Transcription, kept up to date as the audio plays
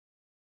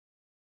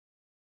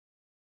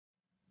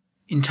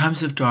In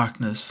times of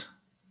darkness,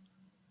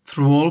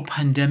 through all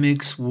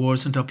pandemics,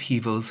 wars, and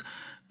upheavals,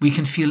 we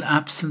can feel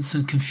absence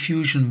and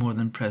confusion more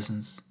than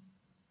presence.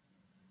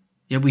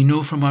 Yet we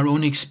know from our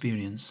own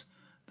experience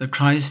that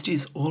Christ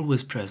is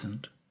always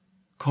present,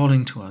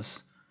 calling to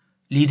us,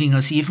 leading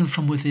us even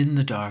from within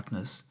the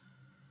darkness.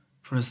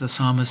 For as the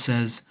psalmist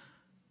says,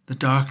 the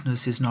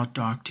darkness is not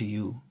dark to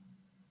you.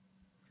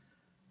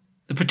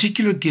 The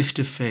particular gift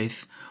of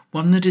faith,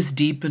 one that is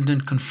deepened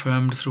and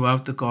confirmed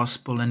throughout the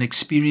gospel and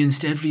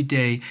experienced every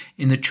day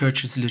in the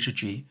Church's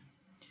liturgy,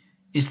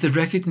 is the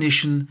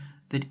recognition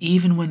that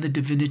even when the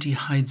divinity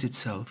hides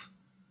itself,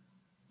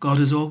 God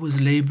is always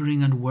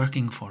laboring and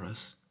working for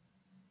us.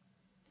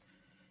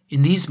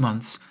 In these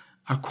months,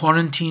 our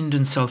quarantined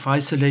and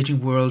self-isolating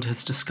world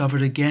has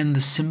discovered again the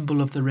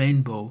symbol of the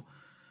rainbow,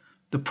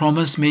 the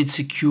promise made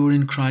secure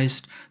in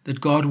Christ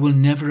that God will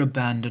never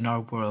abandon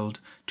our world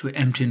to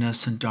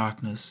emptiness and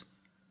darkness.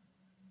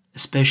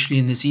 Especially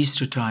in this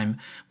Easter time,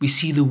 we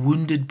see the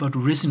wounded but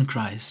risen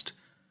Christ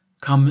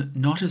come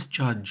not as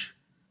judge,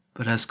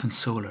 but as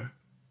consoler.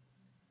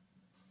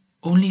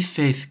 Only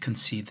faith can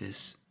see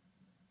this.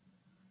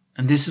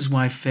 And this is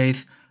why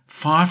faith,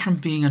 far from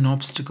being an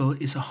obstacle,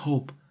 is a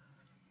hope,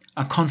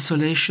 a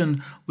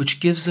consolation which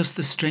gives us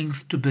the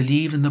strength to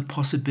believe in the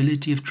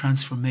possibility of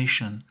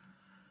transformation,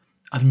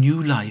 of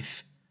new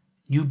life,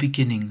 new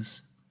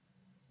beginnings.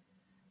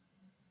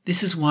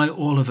 This is why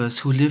all of us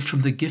who live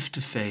from the gift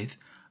of faith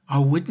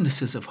are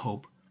witnesses of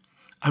hope,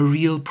 a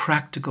real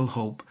practical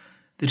hope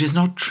that is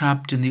not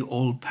trapped in the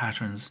old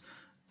patterns,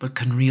 but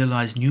can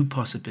realize new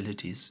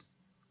possibilities.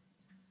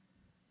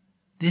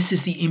 This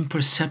is the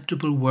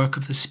imperceptible work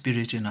of the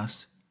Spirit in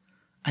us,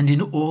 and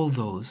in all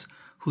those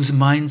whose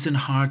minds and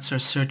hearts are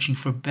searching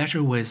for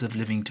better ways of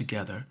living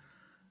together,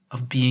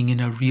 of being in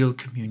a real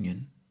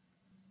communion.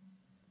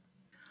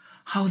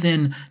 How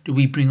then do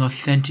we bring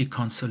authentic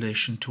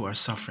consolation to our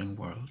suffering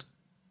world?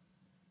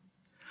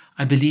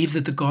 I believe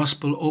that the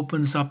gospel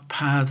opens up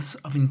paths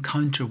of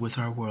encounter with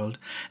our world,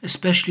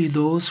 especially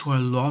those who are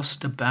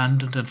lost,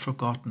 abandoned, and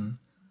forgotten.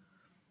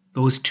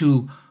 Those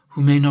too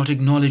who may not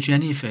acknowledge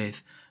any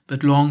faith,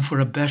 but long for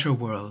a better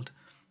world,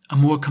 a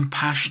more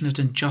compassionate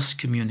and just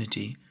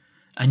community,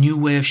 a new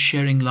way of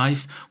sharing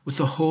life with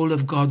the whole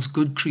of God's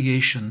good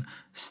creation,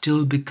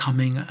 still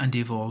becoming and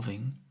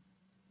evolving.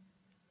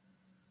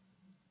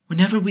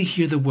 Whenever we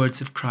hear the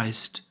words of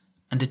Christ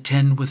and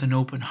attend with an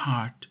open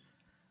heart,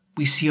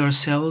 we see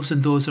ourselves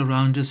and those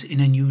around us in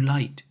a new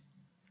light.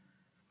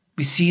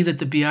 We see that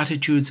the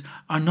Beatitudes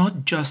are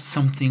not just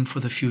something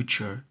for the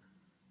future,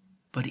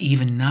 but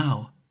even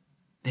now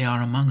they are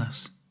among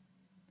us.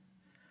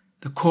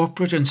 The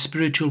corporate and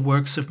spiritual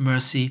works of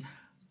mercy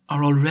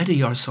are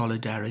already our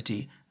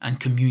solidarity and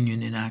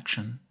communion in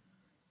action.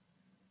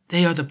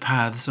 They are the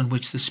paths on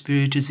which the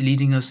Spirit is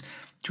leading us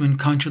to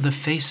encounter the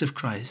face of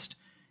Christ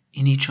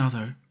in each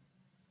other.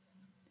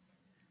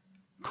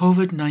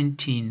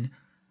 COVID-19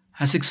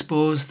 has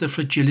exposed the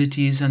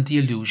fragilities and the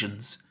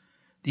illusions,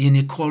 the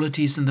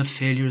inequalities and the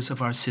failures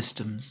of our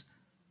systems.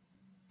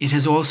 It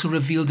has also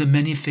revealed the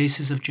many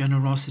faces of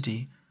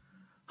generosity,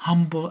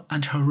 humble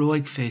and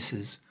heroic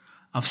faces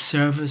of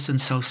service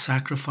and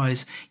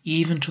self-sacrifice,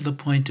 even to the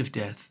point of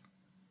death.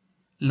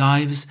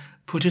 Lives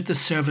put at the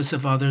service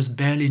of others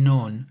barely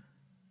known,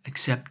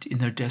 except in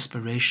their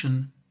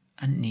desperation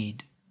and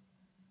need.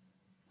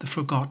 The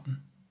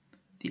forgotten,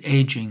 the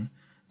aging,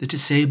 the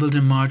disabled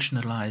and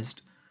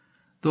marginalized,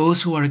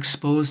 those who are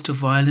exposed to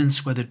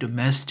violence, whether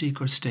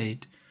domestic or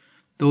state,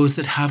 those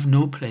that have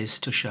no place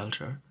to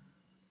shelter.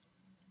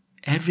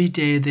 Every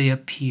day they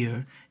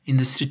appear in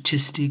the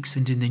statistics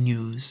and in the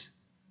news.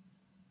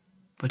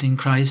 But in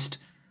Christ,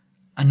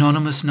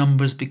 anonymous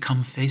numbers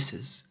become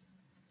faces.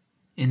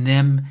 In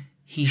them,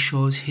 he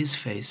shows his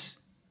face,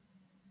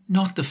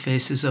 not the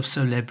faces of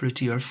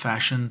celebrity or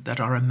fashion that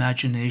our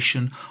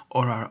imagination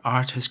or our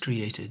art has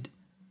created,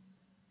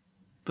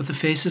 but the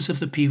faces of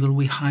the people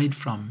we hide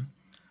from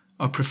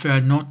or prefer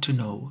not to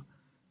know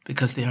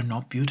because they are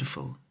not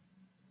beautiful,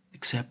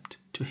 except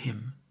to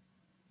him.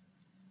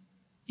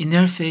 In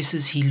their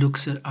faces he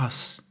looks at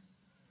us,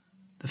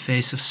 the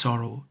face of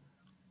sorrow,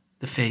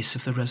 the face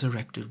of the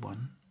resurrected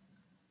one.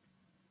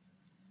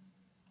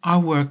 Our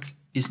work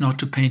is not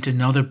to paint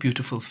another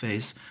beautiful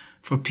face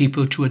for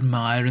people to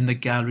admire in the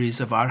galleries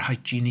of our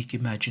hygienic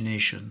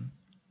imagination.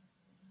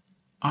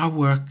 Our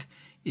work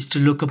is to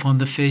look upon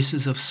the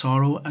faces of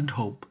sorrow and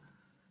hope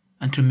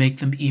and to make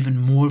them even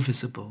more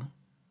visible,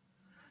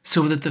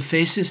 so that the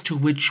faces to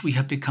which we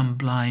have become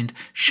blind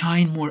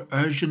shine more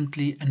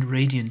urgently and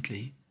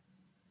radiantly.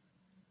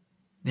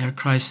 They are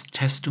Christ's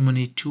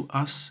testimony to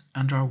us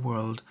and our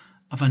world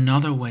of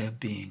another way of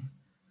being,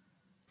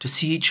 to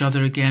see each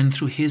other again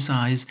through his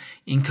eyes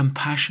in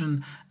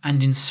compassion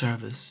and in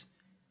service,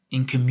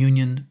 in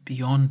communion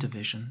beyond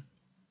division.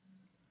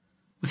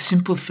 With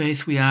simple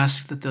faith we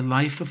ask that the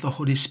life of the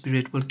Holy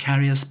Spirit will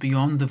carry us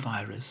beyond the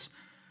virus,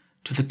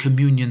 to the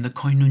communion, the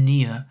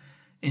koinonia,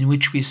 in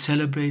which we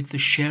celebrate the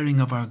sharing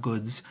of our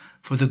goods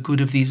for the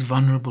good of these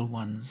vulnerable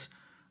ones,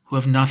 who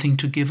have nothing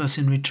to give us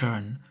in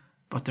return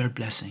but their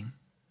blessing.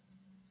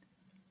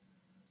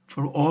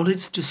 For all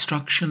its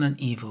destruction and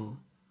evil,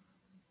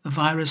 the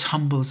virus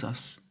humbles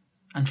us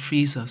and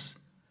frees us.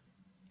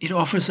 It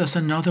offers us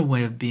another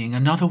way of being,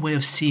 another way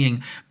of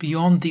seeing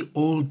beyond the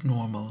old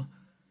normal,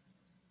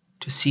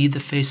 to see the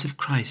face of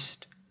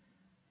Christ,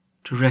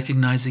 to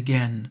recognize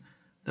again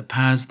the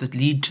paths that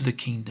lead to the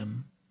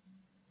kingdom,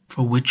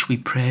 for which we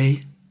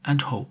pray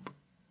and hope.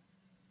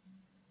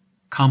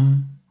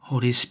 Come,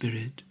 Holy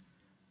Spirit,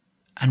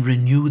 and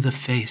renew the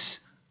face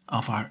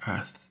of our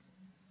earth.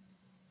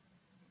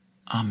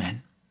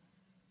 Amen.